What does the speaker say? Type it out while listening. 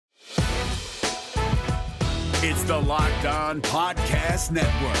It's the Locked On Podcast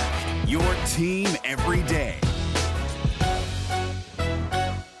Network, your team every day.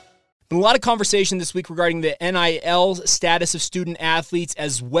 Been a lot of conversation this week regarding the NIL status of student athletes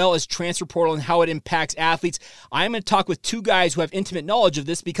as well as transfer portal and how it impacts athletes. I'm going to talk with two guys who have intimate knowledge of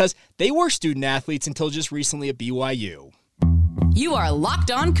this because they were student athletes until just recently at BYU. You are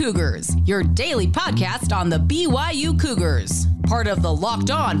Locked On Cougars, your daily podcast on the BYU Cougars, part of the Locked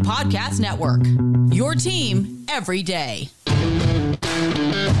On Podcast Network, your team every day.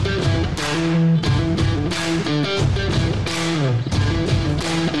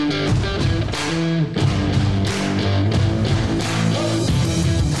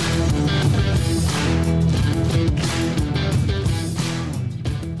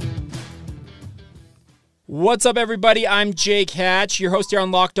 What's up, everybody? I'm Jake Hatch, your host here on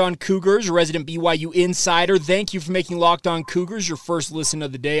Locked On Cougars, a resident BYU insider. Thank you for making Locked On Cougars your first listen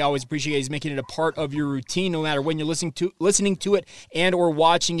of the day. I always appreciate you guys making it a part of your routine, no matter when you're listening to it and or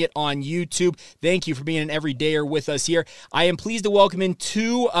watching it on YouTube. Thank you for being an everydayer with us here. I am pleased to welcome in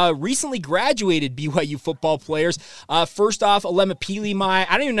two recently graduated BYU football players. First off, Alema Pilimai.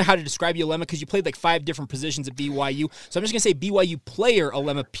 I don't even know how to describe you, Alema, because you played like 5 different positions at BYU. So I'm just going to say BYU player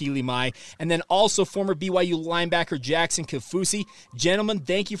Alema Pilimai, and then also former BYU linebacker Jackson Kaufusi. Gentlemen,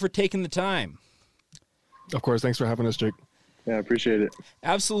 thank you for taking the time. Of course. Thanks for having us, Jake. Yeah, I appreciate it.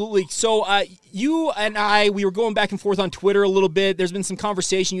 Absolutely. So you and we were going back and forth on Twitter a little bit. There's been some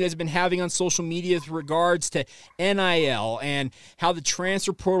conversation you guys have been having on social media with regards to NIL and how the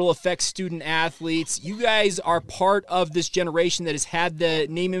transfer portal affects student athletes. You guys are part of this generation that has had the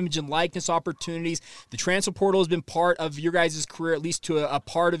name, image, and likeness opportunities. The transfer portal has been part of your guys' career, at least to a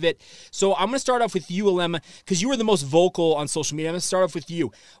part of it. So I'm going to start off with you, Alema, because you were the most vocal on social media. I'm going to start off with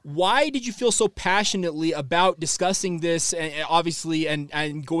you. Why did you feel so passionately about discussing this obviously,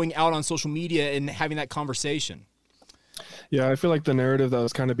 and going out on social media and having that conversation? Yeah, I feel like the narrative that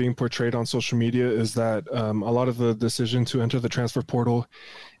was kind of being portrayed on social media is that a lot of the decision to enter the transfer portal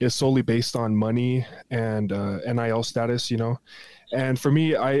is solely based on money and NIL status, you know. And for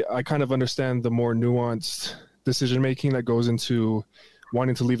me, I kind of understand the more nuanced decision-making that goes into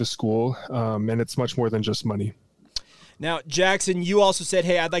wanting to leave a school, and it's much more than just money. Now, Jackson, you also said,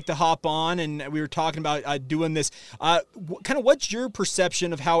 hey, I'd like to hop on, and we were talking about doing this. What's your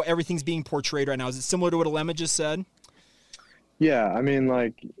perception of how everything's being portrayed right now? Is it similar to what Alema just said? Yeah, I mean,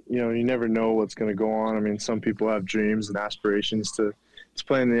 you never know what's going to go on. I mean, some people have dreams and aspirations to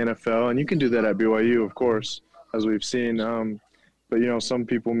play in the NFL, and you can do that at BYU, of course, as we've seen. But, some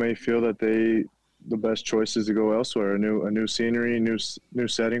people may feel that the best choice is to go elsewhere, a new scenery, new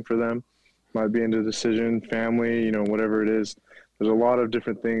setting for them. Might be into the decision, family, whatever it is. There's a lot of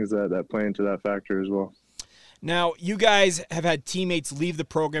different things that play into that factor as well. Now, you guys have had teammates leave the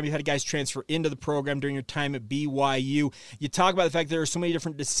program. You've had guys transfer into the program during your time at BYU. You talk about the fact that there are so many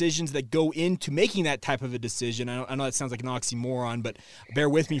different decisions that go into making that type of a decision. I know that sounds like an oxymoron, but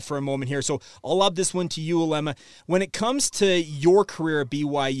bear with me for a moment here. So I'll lob this one to you, Alema. When it comes to your career at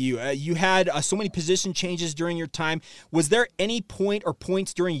BYU, you had so many position changes during your time. Was there any point or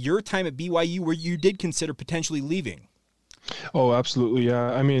points during your time at BYU where you did consider potentially leaving? Oh, absolutely.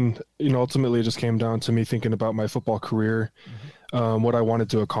 Yeah. I mean, ultimately it just came down to me thinking about my football career, what I wanted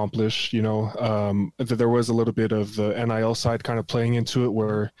to accomplish, there was a little bit of the NIL side kind of playing into it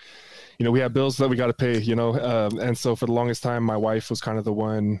where, we have bills that we got to pay, and so for the longest time, my wife was kind of the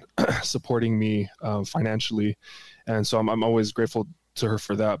one supporting me financially. And so I'm always grateful to her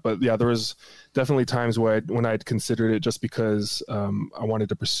for that. But yeah, there was definitely times when I'd considered it just because I wanted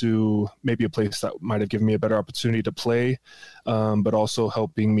to pursue maybe a place that might have given me a better opportunity to play, but also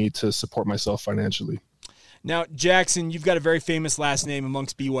helping me to support myself financially. Now, Jackson, you've got a very famous last name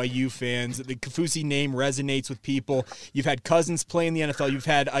amongst BYU fans. The Kaufusi name resonates with people. You've had cousins play in the NFL. You've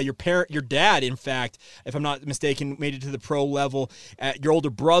had your dad, in fact, if I'm not mistaken, made it to the pro level. Your older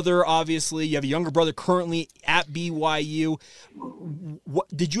brother, obviously. You have a younger brother currently at BYU.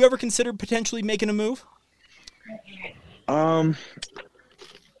 Did you ever consider potentially making a move?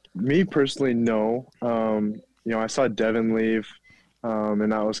 Me personally, no. I saw Devin leave.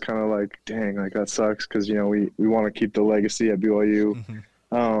 And that was kind of like, dang, like that sucks because, we want to keep the legacy at BYU.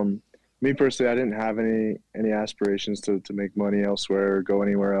 Mm-hmm. Me personally, I didn't have any aspirations to make money elsewhere or go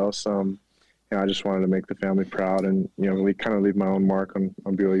anywhere else. I just wanted to make the family proud and, kind of leave my own mark on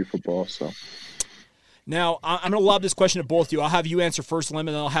BYU football. So. Now, I'm going to lob this question to both of you. I'll have you answer first, Lemon,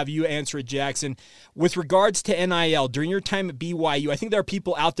 and then I'll have you answer it, Jackson. With regards to NIL, during your time at BYU, I think there are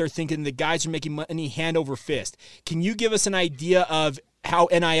people out there thinking the guys are making money hand over fist. Can you give us an idea of how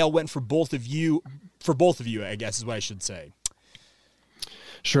NIL went for both of you, I guess is what I should say?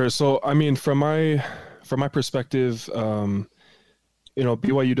 Sure. So, I mean, from from my perspective,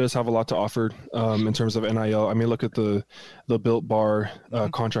 BYU does have a lot to offer in terms of NIL. I mean, look at the Built Bar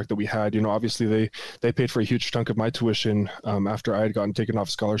contract that we had. Obviously they paid for a huge chunk of my tuition after I had gotten taken off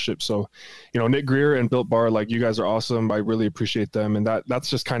scholarship. So, Nick Greer and Built Bar, like, you guys are awesome. I really appreciate them. And that's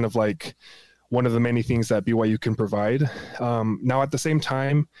just kind of like one of the many things that BYU can provide. Now, at the same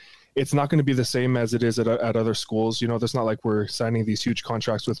time, it's not going to be the same as it is at other schools. There's not like we're signing these huge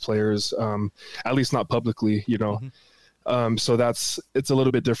contracts with players, at least not publicly, So it's a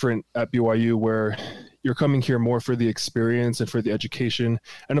little bit different at BYU, where you're coming here more for the experience and for the education.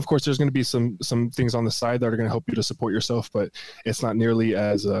 And of course, there's going to be some things on the side that are going to help you to support yourself, but it's not nearly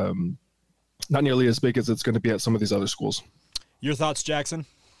as big as it's going to be at some of these other schools. Your thoughts, Jackson?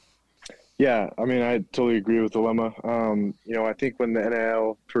 Yeah, I mean, I totally agree with Alema. I think when the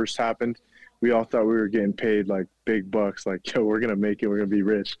NIL first happened, we all thought we were getting paid like big bucks, like, yo, we're going to make it, we're going to be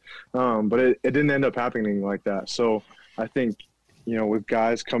rich. But it didn't end up happening like that. So I think, with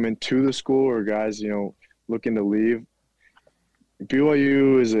guys coming to the school or guys, looking to leave,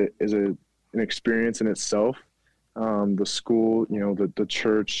 BYU is an experience in itself. The school, the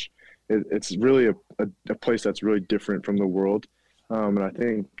church, it's really a place that's really different from the world. And I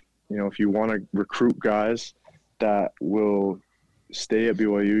think, if you want to recruit guys that will stay at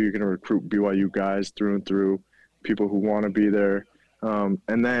BYU, you're going to recruit BYU guys through and through, people who want to be there.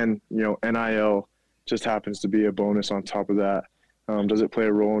 And then, NIL just happens to be a bonus on top of that. Does it play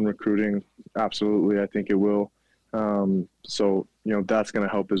a role in recruiting? Absolutely, I think it will. So that's going to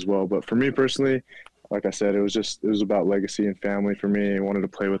help as well. But for me personally, like I said, it was about legacy and family for me. I wanted to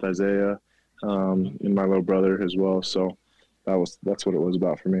play with Isaiah and my little brother as well. So that's what it was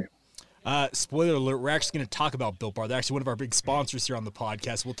about for me. Spoiler alert, we're actually going to talk about Built Bar. They're actually one of our big sponsors here on the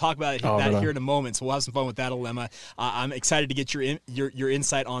podcast. We'll talk about that here in a moment, so we'll have some fun with that, Alema. I'm excited to get your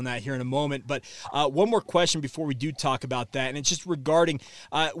insight on that here in a moment. But one more question before we do talk about that, and it's just regarding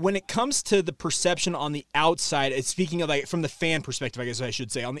when it comes to the perception on the outside, speaking of like from the fan perspective, I guess I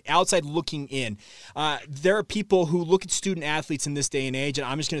should say, on the outside looking in, there are people who look at student athletes in this day and age, and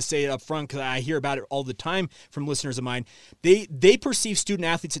I'm just going to say it up front because I hear about it all the time from listeners of mine. They perceive student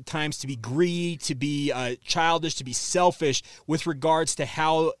athletes at times to be greedy, to be childish, to be selfish with regards to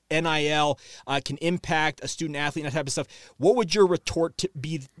how NIL can impact a student athlete and that type of stuff. What would your retort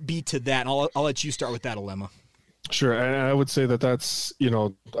be to that? And I'll let you start with that, Alema. Sure, and I would say that's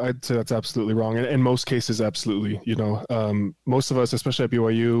I'd say that's absolutely wrong. And in most cases, absolutely. Most of us, especially at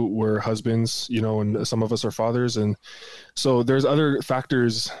BYU, we're husbands, and some of us are fathers, and so there's other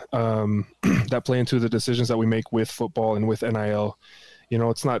factors that play into the decisions that we make with football and with NIL.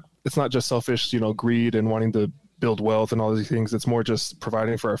 It's not just selfish, greed and wanting to build wealth and all these things. It's more just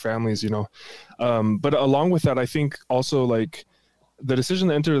providing for our families, But along with that, I think also like the decision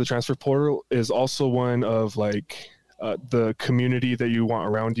to enter the transfer portal is also one of like the community that you want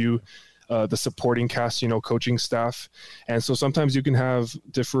around you, the supporting cast, coaching staff. And so sometimes you can have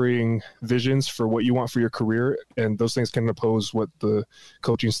differing visions for what you want for your career, and those things can oppose what the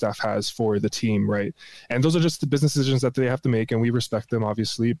coaching staff has for the team, right? And those are just the business decisions that they have to make, and we respect them,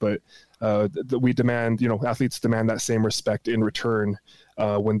 obviously, but we demand, athletes demand that same respect in return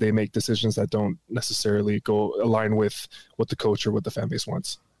when they make decisions that don't necessarily align with what the coach or what the fan base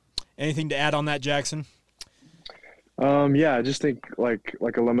wants. Anything to add on that, Jackson? Yeah, I just think like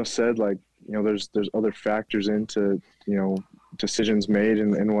Alema said, there's other factors into, decisions made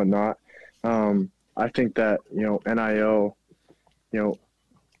and whatnot. I think that, NIL,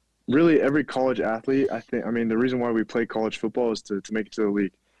 really every college athlete, the reason why we play college football is to make it to the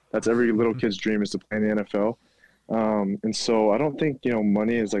league. That's every little kid's dream, is to play in the NFL. And so I don't think,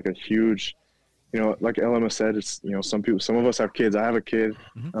 money is like a huge, like Alema said, it's, some of us have kids. I have a kid,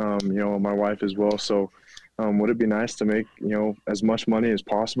 my wife as well. So, would it be nice to make, as much money as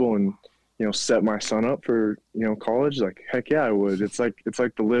possible and, set my son up for, college? Like, heck yeah, I would. It's like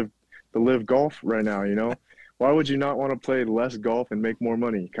the live golf right now, Why would you not want to play less golf and make more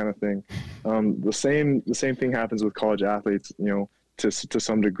money kind of thing? The same thing happens with college athletes, to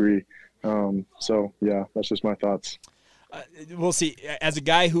some degree. So yeah, that's just my thoughts. We'll see. As a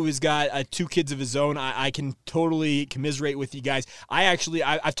guy who has got 2 kids of his own, I can totally commiserate with you guys.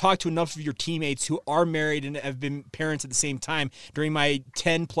 I've talked to enough of your teammates who are married and have been parents at the same time during my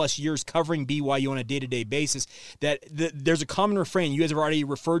 10-plus years covering BYU on a day-to-day basis that there's a common refrain. You guys have already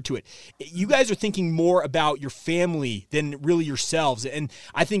referred to it. You guys are thinking more about your family than really yourselves, and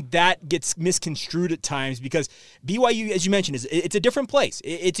I think that gets misconstrued at times because BYU, as you mentioned, it's a different place.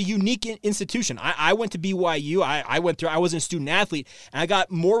 It's a unique institution. I went to BYU. I wasn't a student athlete, and I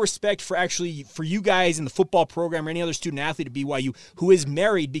got more respect for you guys in the football program or any other student athlete at BYU who is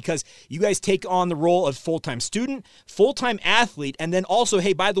married, because you guys take on the role of full-time student, full-time athlete, and then also,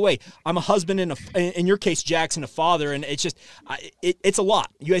 hey, by the way, I'm a husband and in your case, Jackson, a father, and it's just it's a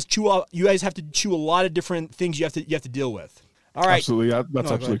lot. You guys have to chew a lot of different things you have to deal with. All right. Absolutely, that's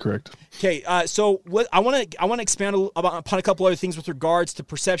absolutely correct. Okay, so I want to expand upon a couple other things with regards to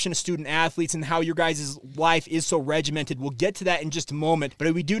perception of student athletes and how your guys' life is so regimented. We'll get to that in just a moment,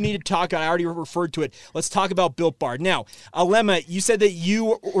 but we do need to talk. I already referred to it. Let's talk about Built Bar. Now, Alema, you said that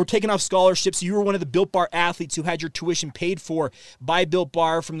you were taking off scholarships. You were one of the Built Bar athletes who had your tuition paid for by Built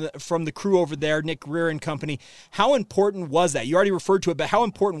Bar from the crew over there, Nick Greer and company. How important was that? You already referred to it, but how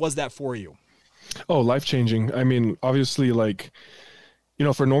important was that for you? Oh, life-changing. I mean, obviously, like, you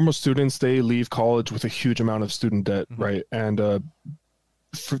know, for normal students, they leave college with a huge amount of student debt, right? And to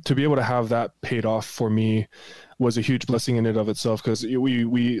be able to have that paid off for me was a huge blessing in and of itself, because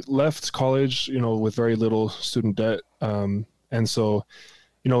we left college, you know, with very little student debt. And so,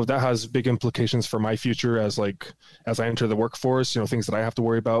 you know, that has big implications for my future as I enter the workforce, you know, things that I have to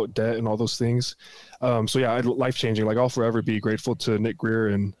worry about, debt and all those things. So yeah, life-changing. Like, I'll forever be grateful to Nick Greer,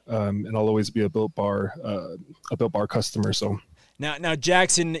 and I'll always be a Built Bar customer. So now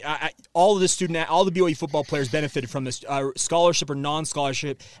Jackson, all the BYU football players benefited from this scholarship or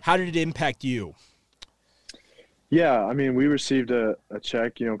non-scholarship. How did it impact you? Yeah, I mean, we received a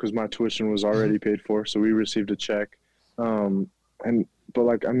check, you know, because my tuition was already paid for, so we received a check. But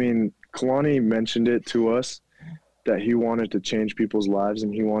like, I mean, Kalani mentioned it to us that he wanted to change people's lives,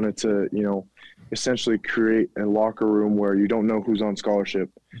 and he wanted to, you know, essentially create a locker room where you don't know who's on scholarship.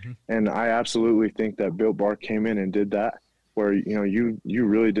 And I absolutely think that Built Bar came in and did that, where, you know, you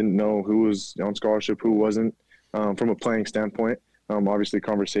really didn't know who was on scholarship, who wasn't, from a playing standpoint. Obviously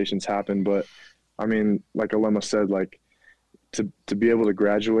conversations happen, but I mean, like Alema said, like, to be able to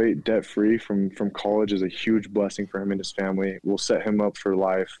graduate debt-free from college is a huge blessing for him and his family. Will set him up for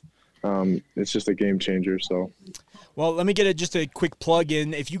life. It's just a game changer. So, well, let me get just a quick plug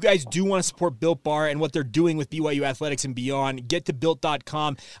in. If you guys do want to support Built Bar and what they're doing with BYU athletics and beyond, get to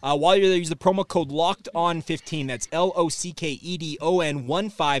built.com. While you're there, use the promo code LOCKEDON15. That's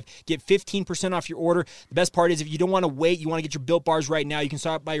LOCKEDON15. Get 15% off your order. The best part is, if you don't want to wait, you want to get your Built Bars right now, you can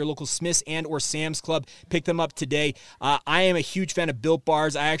start by your local Smith's and or Sam's Club. Pick them up today. I am a huge fan of Built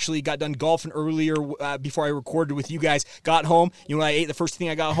Bars. I actually got done golfing earlier before I recorded with you guys. Got home. You know what I ate the first thing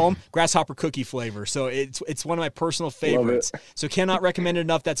I got home? Grasshopper cookie flavor. So it's one of my personal favorites. So cannot recommend it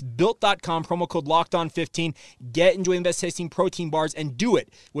enough. That's built.com, promo code LOCKEDON15. Enjoy the best tasting protein bars, and do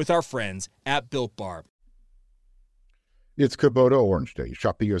it with our friends at Built Bar. It's Kubota Orange Day.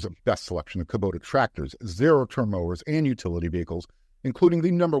 Shop the year's best selection of Kubota tractors, zero-turn mowers, and utility vehicles, including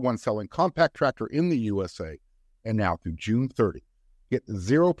the #1 selling compact tractor in the USA. And now through June 30, get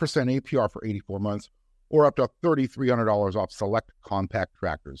 0% APR for 84 months or up to $3,300 off select compact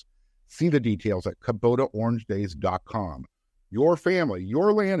tractors. See the details at KubotaOrangeDays.com. Your family,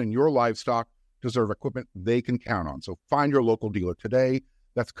 your land, and your livestock deserve equipment they can count on. So find your local dealer today.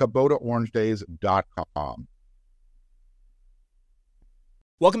 That's KubotaOrangeDays.com.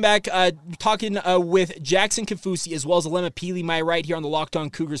 Welcome back. Talking with Jackson Kaufusi as well as Alema Pilimai right here on the Locked On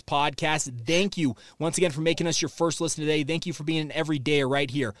Cougars podcast. Thank you once again for making us your first listen today. Thank you for being an everydayer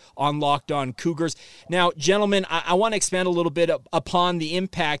right here on Locked On Cougars. Now, gentlemen, I want to expand a little bit upon the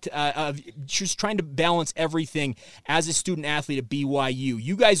impact of just trying to balance everything as a student athlete at BYU.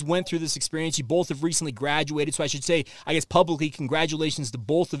 You guys went through this experience. You both have recently graduated, so I should say, I guess publicly, congratulations to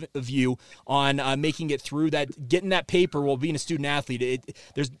both of you on making it through that, getting that paper while being a student athlete.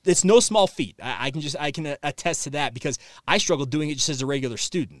 It's no small feat. I can attest to that, because I struggled doing it just as a regular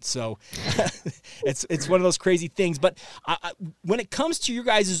student. So it's one of those crazy things. But when it comes to your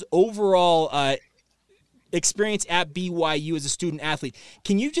guys' overall experience at BYU as a student athlete,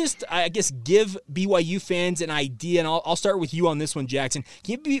 can you just, I guess, give BYU fans an idea, and I'll start with you on this one, Jackson.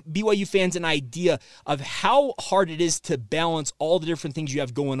 Can you give BYU fans an idea of how hard it is to balance all the different things you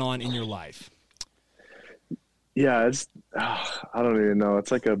have going on in your life? Yeah, I don't even know.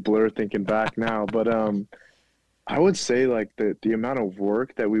 It's like a blur thinking back now. But I would say, like, the amount of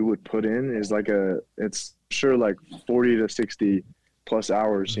work that we would put in is like it's sure like 40 to 60 plus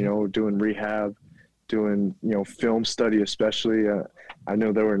hours, you know, doing rehab, doing, you know, film study especially. I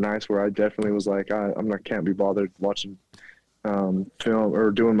know there were nights where I definitely was like, can't be bothered watching film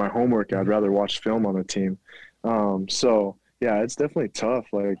or doing my homework. I'd rather watch film on a team. So, yeah, it's definitely tough.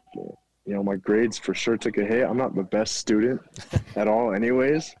 Like, you know, my grades for sure took a hit. I'm not the best student at all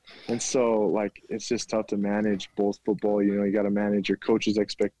anyways. And so, like, it's just tough to manage both football. You know, you got to manage your coach's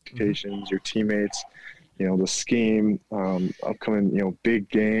expectations, your teammates, the scheme, upcoming, big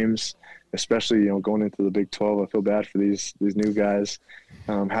games, especially, going into the Big 12. I feel bad for these new guys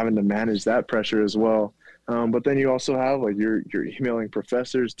having to manage that pressure as well. But then you also have, like, you're emailing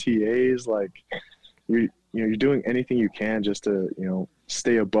professors, TAs, like you're doing anything you can just to,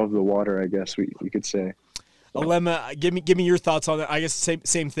 stay above the water, I guess you could say. Alema, give me your thoughts on that. I guess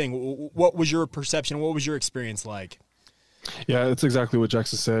same thing. What was your perception? What was your experience like? Yeah, it's exactly what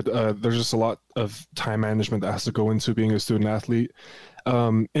Jackson said. There's just a lot of time management that has to go into being a student athlete.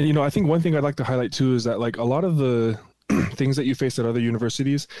 And, I think one thing I'd like to highlight too is that, like, a lot of the things that you face at other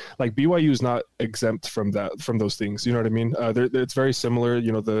universities, like BYU is not exempt from those things. You know what I mean? It's very similar.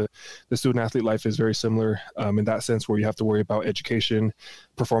 The student athlete life is very similar in that sense, where you have to worry about education,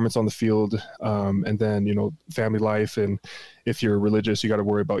 performance on the field, and then, family life. And if you're religious, you got to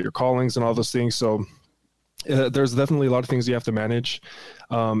worry about your callings and all those things. So there's definitely a lot of things you have to manage.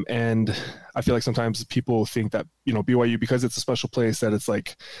 And I feel like sometimes people think that, BYU, because it's a special place, that it's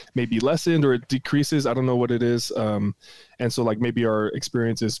like maybe lessened or it decreases. I don't know what it is. And so, like, maybe our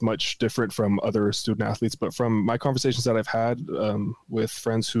experience is much different from other student athletes, but from my conversations that I've had with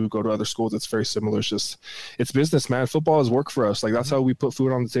friends who go to other schools, it's very similar. It's business, man. Football is work for us. Like, that's how we put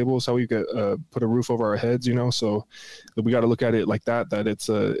food on the table. It's how we get put a roof over our heads, so we got to look at it like that it's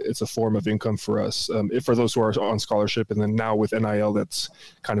a form of income for us, for those who are on scholarship. And then now with NIL, that's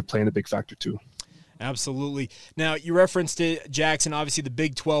kind of playing a big factor too. Absolutely. Now, you referenced it, Jackson. Obviously, the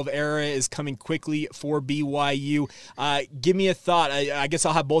Big 12 era is coming quickly for BYU. Give me a thought. I guess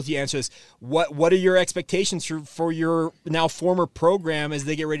I'll have both of you answer this. What are your expectations for your now former program as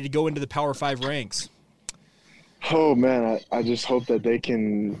they get ready to go into the Power 5 ranks? Oh, man, I just hope that they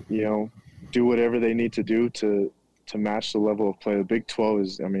can, do whatever they need to do to match the level of play. The Big 12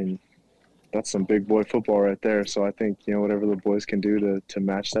 is, that's some big boy football right there. So I think, whatever the boys can do to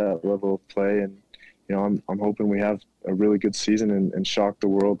match that level of play. And, I'm hoping we have a really good season and shock the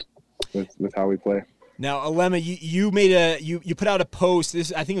world with how we play. Now, Alema, you put out a post.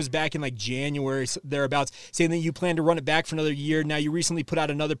 This, I think it was back in like January thereabouts, saying that you plan to run it back for another year. Now, you recently put out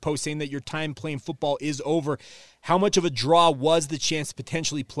another post saying that your time playing football is over. How much of a draw was the chance to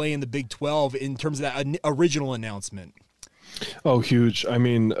potentially play in the Big 12 in terms of that original announcement? Oh, huge.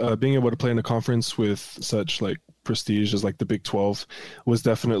 Being able to play in a conference with such like prestige as like the Big 12 was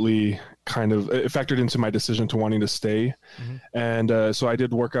definitely it factored into my decision to wanting to stay. Mm-hmm. And so I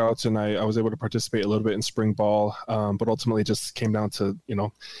did workouts and I was able to participate a little bit in spring ball, but ultimately just came down to,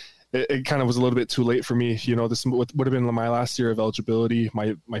 it kind of was a little bit too late for me. This would have been my last year of eligibility,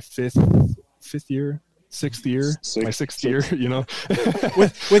 my sixth year, my sixth year,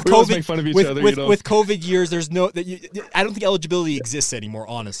 with we always make fun of each other, with COVID years, there's I don't think eligibility exists anymore,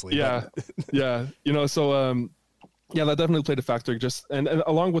 honestly. Yeah. So, yeah, that definitely played a factor. And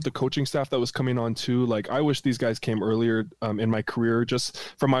along with the coaching staff that was coming on too, like I wish these guys came earlier in my career, just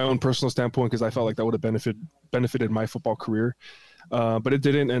from my own personal standpoint, because I felt like that would have benefited my football career. But it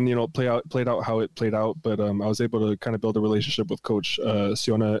didn't, and played out how it played out. But I was able to kind of build a relationship with Coach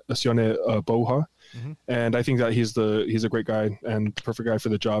Sione Boha, mm-hmm. And I think that he's a great guy and perfect guy for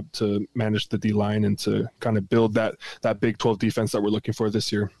the job to manage the D line and to kind of build that Big 12 defense that we're looking for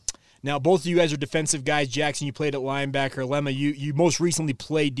this year. Now, both of you guys are defensive guys. Jackson, you played at linebacker. Alema, you most recently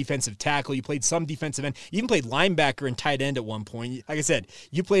played defensive tackle. You played some defensive end. You even played linebacker and tight end at one point. Like I said,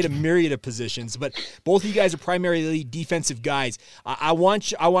 you played a myriad of positions, but both of you guys are primarily defensive guys. I want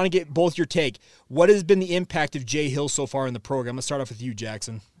to get both your take. What has been the impact of Jay Hill so far in the program? Let's start off with you,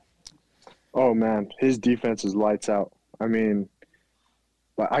 Jackson. Oh, man, his defense is lights out. I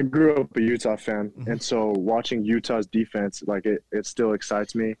grew up a Utah fan, mm-hmm. and so watching Utah's defense, like it still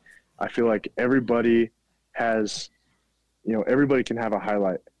excites me. I feel like everybody can have a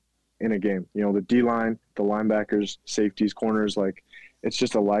highlight in a game. The D-line, the linebackers, safeties, corners, like it's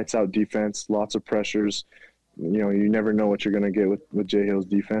just a lights out defense, lots of pressures. You never know what you're going to get with Jay Hill's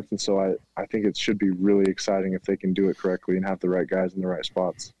defense. And so I think it should be really exciting if they can do it correctly and have the right guys in the right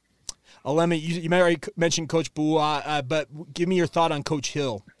spots. Alema, you might already mention Coach Bua, but give me your thought on Coach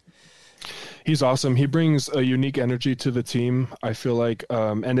Hill. He's awesome. He brings a unique energy to the team, I feel like.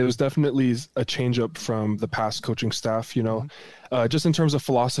 And it was definitely a change up from the past coaching staff, mm-hmm. Just in terms of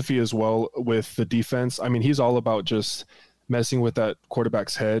philosophy as well with the defense. He's all about just messing with that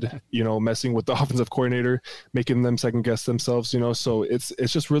quarterback's head, messing with the offensive coordinator, making them second guess themselves, so it's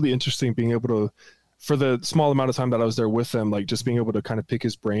just really interesting being able to, for the small amount of time that I was there with them, like just being able to kind of pick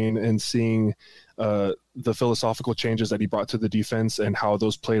his brain and seeing the philosophical changes that he brought to the defense and how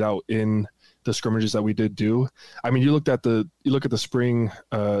those played out in the scrimmages that we did do. You look at the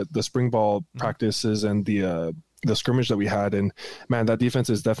spring ball practices and the the scrimmage that we had. And man, that defense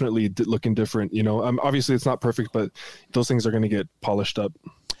is definitely looking different. Obviously it's not perfect, but those things are going to get polished up.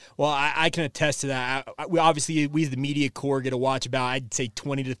 Well, I can attest to that. We as the media corps get to watch about, I'd say,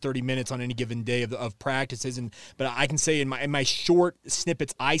 20 to 30 minutes on any given day of practices. But I can say in my short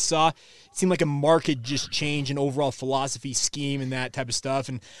snippets I saw, it seemed like a marked just change in overall philosophy, scheme, and that type of stuff.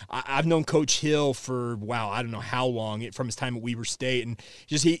 And I've known Coach Hill for, I don't know how long, from his time at Weber State. And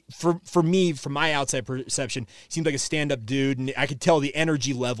just for me, from my outside perception, he seemed like a stand-up dude. And I could tell the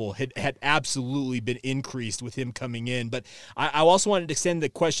energy level had absolutely been increased with him coming in. But I also wanted to extend the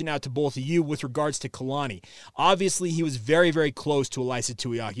question out to both of you with regards to Kalani. Obviously, he was very, very close to Ilaisa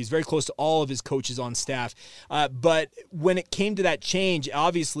Tuiaki. He was very close to all of his coaches on staff. But when it came to that change,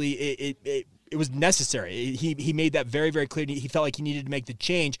 obviously it was necessary. He made that very, very clear. He felt like he needed to make the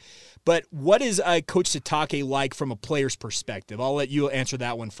change. But what is Coach Sitake like from a player's perspective? I'll let you answer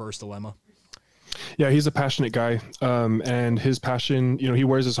that one first, Alema. Yeah, he's a passionate guy, and his passion, he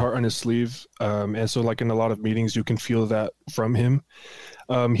wears his heart on his sleeve, and so like in a lot of meetings, you can feel that from him.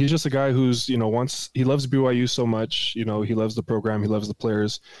 He's just a guy who's, he loves BYU so much, he loves the program, he loves the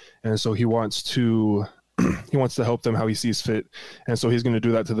players, and so he wants to help them how he sees fit, and so he's going to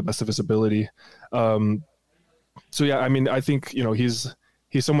do that to the best of his ability. So yeah, I mean, I think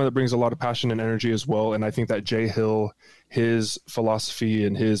he's someone that brings a lot of passion and energy as well, and I think that Jay Hill, his philosophy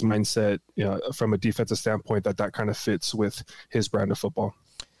and his mindset, from a defensive standpoint, that kind of fits with his brand of football.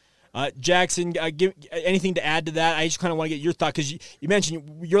 Jackson, give anything to add to that? I just kind of want to get your thought, because you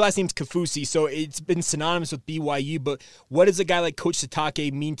mentioned your last name's Kaufusi, so it's been synonymous with BYU, but what does a guy like Coach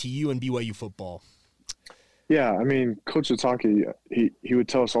Sitake mean to you in BYU football? Yeah, I mean, Coach Sitake, he would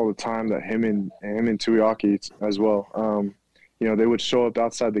tell us all the time that him and Tuiaki as well, they would show up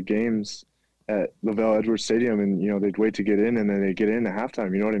outside the games at Lavelle Edwards Stadium, and, they'd wait to get in, and then they'd get in at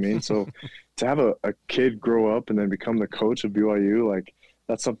halftime, you know what I mean? So to have a kid grow up and then become the coach of BYU, like,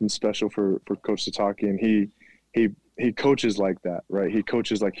 that's something special for Coach Sitake, and he coaches like that, right? He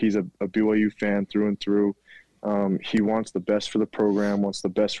coaches like he's a BYU fan through and through. He wants the best for the program, wants the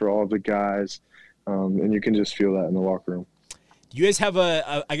best for all of the guys, and you can just feel that in the locker room. Do you guys have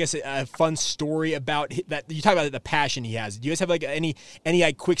a fun story about that? You talk about the passion he has. Do you guys have like any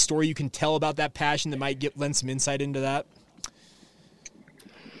quick story you can tell about that passion that might lend some insight into that?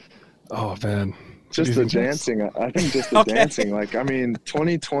 Oh man. Just the dancing. I think just the dancing. Like, I mean,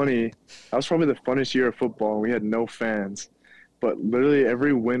 2020, that was probably the funnest year of football, and we had no fans. But literally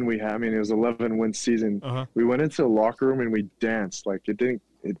every win we had, I mean, it was 11-win season. Uh-huh. We went into the locker room and we danced. Like, it didn't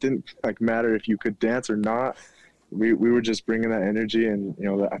like matter if you could dance or not. We were just bringing that energy, and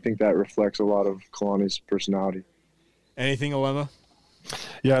I think that reflects a lot of Kalani's personality. Anything, Alema?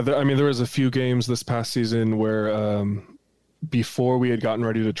 Yeah, there was a few games this past season where before we had gotten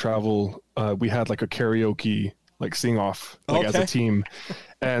ready to travel, we had like a karaoke sing off as a team.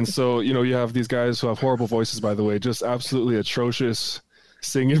 And so, you have these guys who have horrible voices, by the way, just absolutely atrocious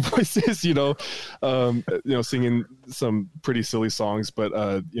singing voices, singing some pretty silly songs, but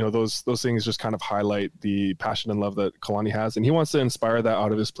those things just kind of highlight the passion and love that Kalani has, and he wants to inspire that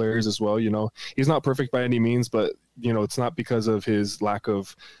out of his players as well. He's not perfect by any means, but it's not because of his lack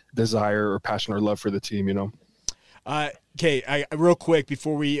of desire or passion or love for the team. Okay, real quick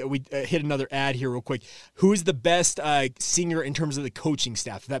before we hit another ad here real quick, who's the best singer in terms of the coaching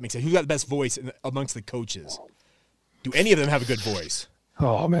staff, if that makes sense? Who's got the best voice amongst the coaches? Do any of them have a good voice?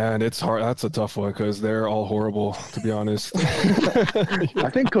 Oh man, it's hard. That's a tough one because they're all horrible, to be honest.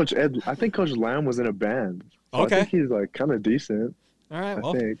 I think Coach Lamb was in a band. So okay. I think he's kind of decent. All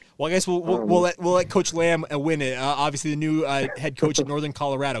right. Well, I guess we'll let Coach Lamb win it. Obviously, the new head coach at Northern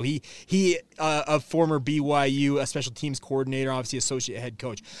Colorado. He a former BYU special teams coordinator, obviously associate head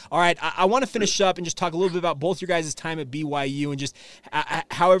coach. All right. I want to finish up and just talk a little bit about both your guys' time at BYU and just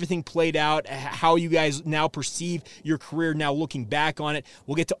how everything played out, how you guys now perceive your career now looking back on it.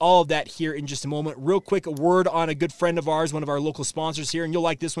 We'll get to all of that here in just a moment. Real quick, a word on a good friend of ours, one of our local sponsors here, and you'll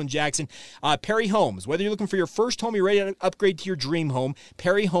like this one, Jackson. Perry Homes. Whether you're looking for your first home, you're ready to upgrade to your dream home,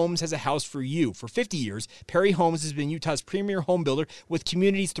 Perry Homes has a house for you. For 50 years, Perry Homes has been Utah's premier home builder with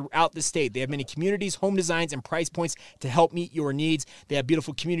communities throughout the state. They have many communities, home designs, and price points to help meet your needs. They have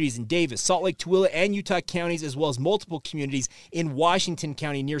beautiful communities in Davis, Salt Lake, Tooele, and Utah counties, as well as multiple communities in Washington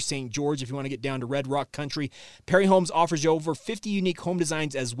County near St. George if you want to get down to Red Rock country. Perry Homes offers you over 50 unique home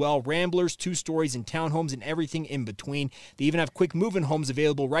designs as well, ramblers, 2-stories, and townhomes, and everything in between. They even have quick move-in homes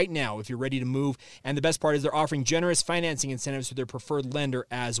available right now if you're ready to move. And the best part is they're offering generous financing incentives for their preferred lender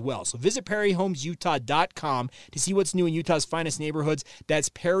as well. So visit PerryHomesUtah.com to see what's new in Utah's finest neighborhoods. That's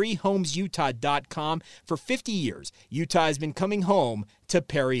PerryHomesUtah.com. For 50 years, Utah has been coming home to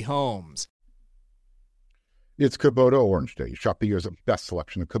Perry Homes. It's Kubota Orange Day. Shop the year's best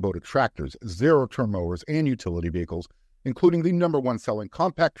selection of Kubota tractors, zero-turn mowers, and utility vehicles, including the #1 selling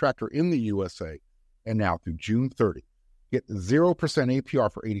compact tractor in the USA. And now through June 30, get 0%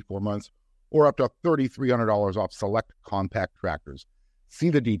 APR for 84 months or up to $3,300 off select compact tractors. See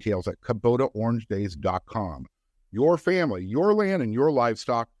the details at KubotaOrangeDays.com. Your family, your land, and your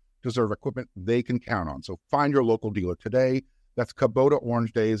livestock deserve equipment they can count on. So find your local dealer today. That's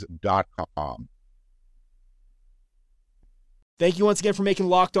KubotaOrangeDays.com. Thank you once again for making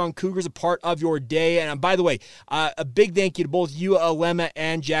Locked On Cougars a part of your day. And by the way, a big thank you to both you, Alema,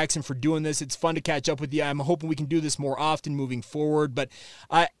 and Jackson for doing this. It's fun to catch up with you. I'm hoping we can do this more often moving forward. But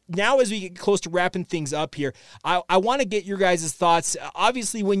now as we get close to wrapping things up here, I want to get your guys' thoughts.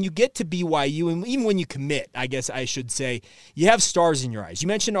 Obviously, when you get to BYU, and even when you commit, I guess I should say, you have stars in your eyes. You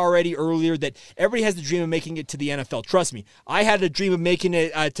mentioned already earlier that everybody has the dream of making it to the NFL. Trust me, I had a dream of making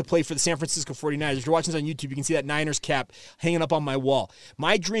it to play for the San Francisco 49ers. If you're watching this on YouTube, you can see that Niners cap hanging up on my wall.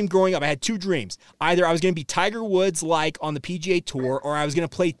 My dream growing up, I had two dreams. Either I was going to be Tiger Woods like on the PGA Tour, or I was going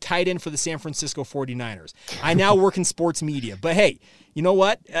to play tight end for the San Francisco 49ers. I now work in sports media. But hey, you know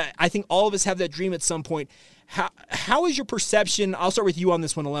what? I think all of us have that dream at some point. How is your perception? I'll start with you on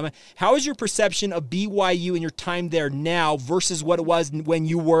this one, Alema. How is your perception of BYU and your time there now versus what it was when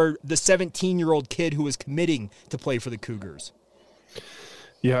you were the 17-year-old kid who was committing to play for the Cougars?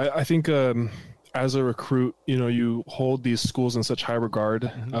 Yeah, I think as a recruit, you hold these schools in such high regard.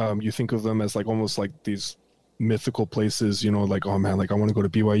 Mm-hmm. You think of them as almost like these mythical places, like, oh man, I want to go to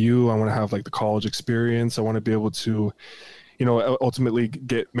BYU. I want to have the college experience. I want to be able to, ultimately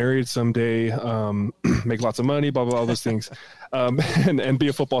get married someday, make lots of money, blah, blah, all those things, and be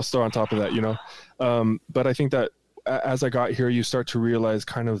a football star on top of that, But I think that as I got here, you start to realize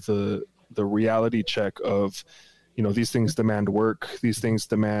kind of the reality check of, these things demand work. These things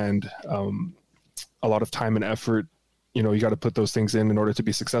demand a lot of time and effort. You got to put those things in order to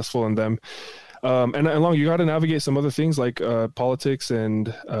be successful in them. And along, you got to navigate some other things like politics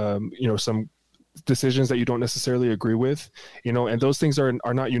and, some decisions that you don't necessarily agree with, and those things are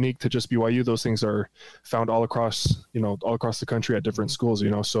not unique to just BYU. Those things are found all across the country at different schools,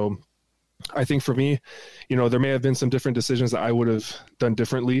 So I think for me, there may have been some different decisions that I would have done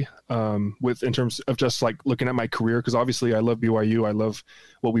differently in terms of just looking at my career, because obviously I love BYU. I love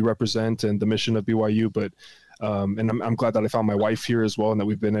what we represent and the mission of BYU, but and I'm glad that I found my wife here as well and that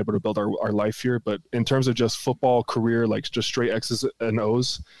we've been able to build our life here. But in terms of just football career, just straight X's and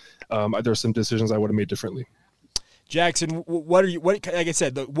O's, there's some decisions I would have made differently. Jackson, like I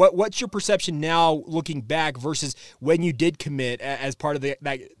said, what's your perception now looking back versus when you did commit as part of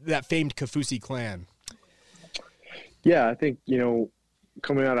that famed Kaufusi clan? Yeah, I think,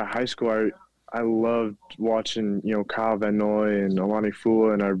 coming out of high school, I loved watching, Kyle Van Noy and Alani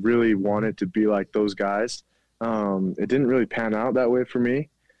Fua, and I really wanted to be like those guys. It didn't really pan out that way for me,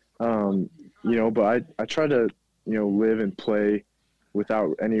 but I try to, live and play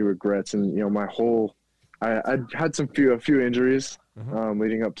without any regrets. And, I had a few injuries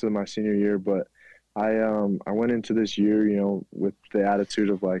leading up to my senior year, but I went into this year, with the attitude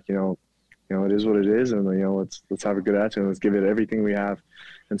of it is what it is, and let's have a good attitude and let's give it everything we have.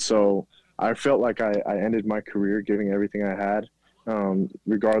 And so I felt like I ended my career giving everything I had,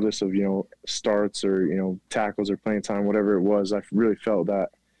 regardless of starts or tackles or playing time, whatever it was. I really felt that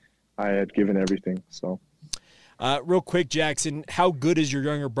I had given everything. So. Real quick, Jackson, how good is your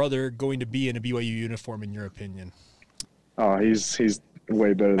younger brother going to be in a BYU uniform, in your opinion? Oh, he's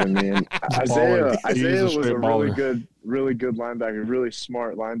way better than me. And Isaiah was a really good linebacker, really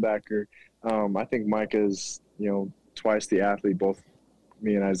smart linebacker. I think Micah's, twice the athlete both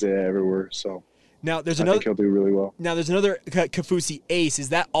me and Isaiah ever were. So now I think he'll do really well. Now there's another Kaufusi ace. Is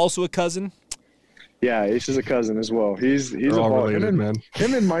that also a cousin? Yeah, Ace is a cousin as well. He's a baller.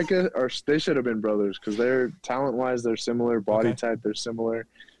 Him and Micah they should have been brothers because they're talent-wise, they're similar, body type, they're similar.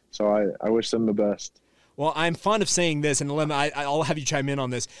 So I wish them the best. Well, I'm fond of saying this, and Alema, I'll have you chime in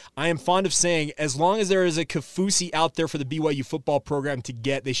on this. I am fond of saying, as long as there is a Kaufusi out there for the BYU football program to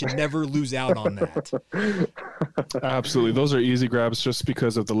get, they should never lose out on that. Absolutely. Those are easy grabs just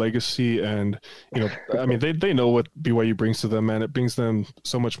because of the legacy and, they know what BYU brings to them, and it brings them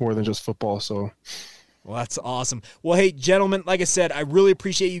so much more than just football. So. Well, that's awesome. Well, hey, gentlemen, like I said, I really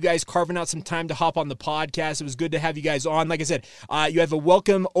appreciate you guys carving out some time to hop on the podcast. It was good to have you guys on. Like I said, you have a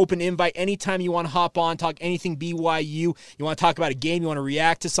welcome, open invite anytime you want to hop on, talk anything BYU. You want to talk about a game, you want to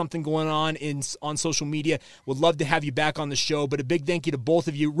react to something going on social media. Would love to have you back on the show. But a big thank you to both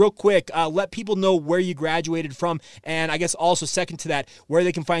of you. Real quick, let people know where you graduated from, and I guess also second to that, where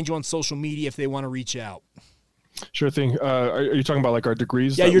they can find you on social media if they want to reach out. Sure thing. Are you talking about our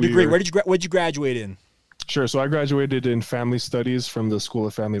degrees? Yeah, your degree. Where'd you graduate in? Sure. So I graduated in family studies from the School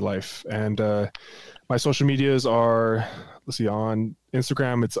of Family Life, and my social medias are, let's see, on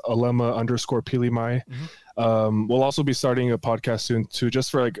Instagram, it's Alema_Pilimai. We'll also be starting a podcast soon too,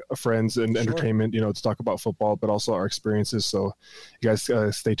 just for like friends and entertainment, to talk about football, but also our experiences. So you guys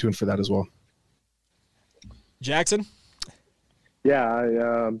stay tuned for that as well. Jackson? Yeah,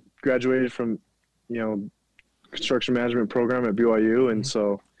 I graduated from, construction management program at BYU, and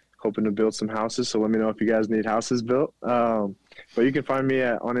so hoping to build some houses. So let me know if you guys need houses built. But you can find me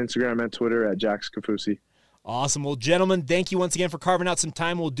on Instagram and Twitter at Kaufusi. Awesome. Well, gentlemen, thank you once again for carving out some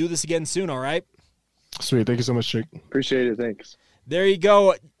time. We'll do this again soon, all right? Sweet. Thank you so much, Jake. Appreciate it. Thanks. There you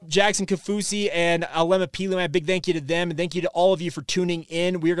go. Jackson Kaufusi and Alema Pilimai. Big thank you to them, and thank you to all of you for tuning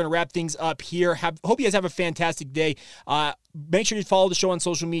in. We're going to wrap things up here. Hope you guys have a fantastic day. Make sure you follow the show on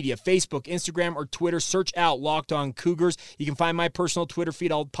social media, Facebook, Instagram, or Twitter. Search out Locked On Cougars. You can find my personal Twitter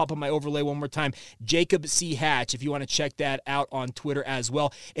feed. I'll pop up my overlay one more time, Jacob C. Hatch, if you want to check that out on Twitter as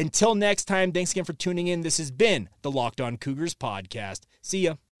well. Until next time, thanks again for tuning in. This has been the Locked On Cougars podcast. See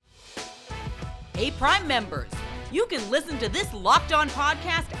ya. Hey, Prime members, you can listen to this Locked On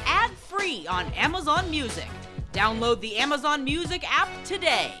podcast ad-free on Amazon Music. Download the Amazon Music app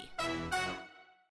today.